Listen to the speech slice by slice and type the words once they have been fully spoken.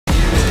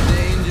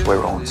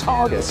We're on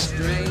target.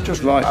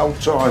 Just like old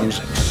times.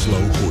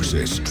 Slow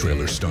Horses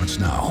trailer starts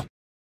now.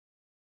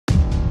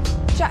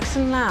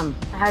 Jackson Lamb.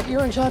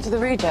 You're in charge of the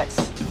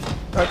rejects.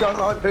 I don't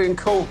like being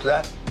called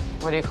that.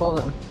 What do you call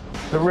them?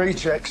 The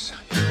rejects.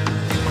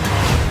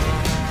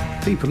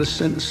 People are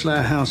sent to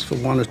Slayer House for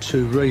one or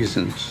two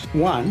reasons.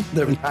 One,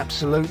 they're an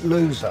absolute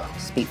loser.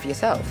 Speak for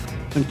yourself.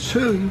 And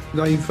two,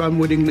 they've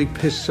unwittingly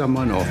pissed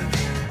someone off.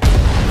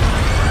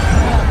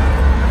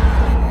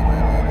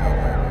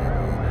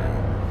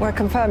 We're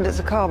confirmed it's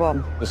a car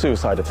bomb. A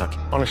suicide attack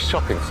on a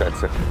shopping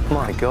centre.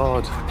 My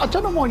God. I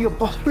don't know why you're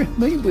bothering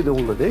me with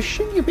all of this.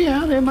 Shouldn't you be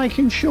out there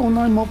making sure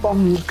no more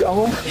bombs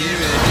go off?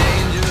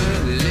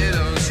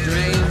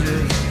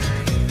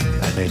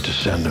 I need to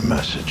send a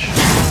message.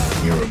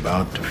 You're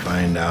about to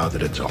find out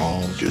that it's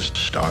all just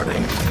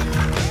starting.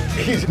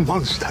 He's a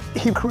monster.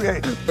 He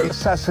created an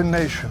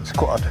assassination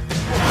squad.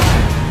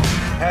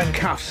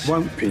 Handcuffs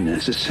won't be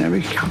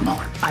necessary. Come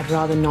on. I'd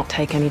rather not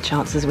take any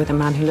chances with a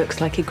man who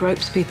looks like he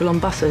gropes people on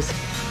buses.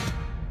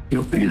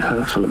 You're being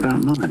hurtful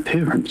about my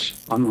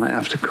appearance. I might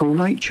have to call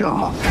HR.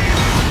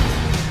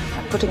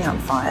 I'm putting out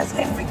fires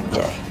every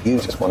day. You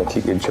just want to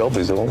keep your job,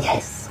 is all?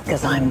 Yes,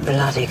 because I'm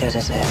bloody good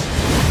at it.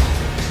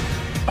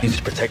 I need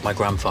to protect my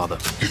grandfather.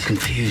 He's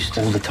confused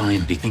all the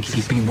time. He thinks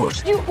he's being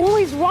watched. You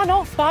always run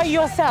off by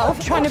yourself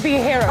trying to be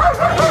a hero.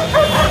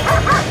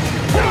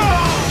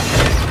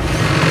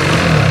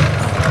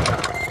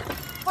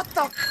 What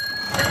the?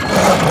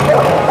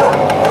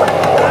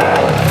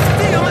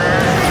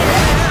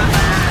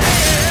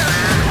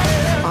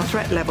 Our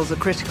threat levels are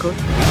critical.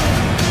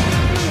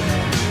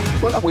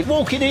 What are we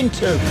walking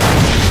into?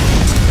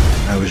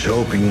 I was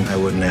hoping I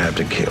wouldn't have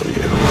to kill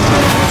you.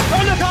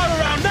 Turn the car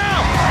around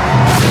now!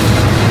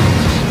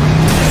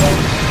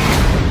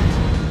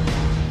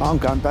 I'm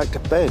going back to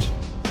bed.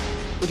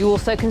 Would you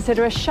also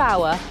consider a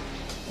shower?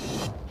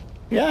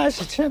 Yeah,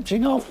 it's a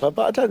tempting offer,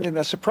 but I don't think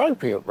that's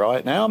appropriate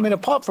right now. I mean,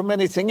 apart from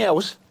anything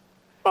else,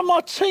 well,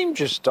 my team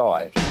just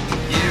died.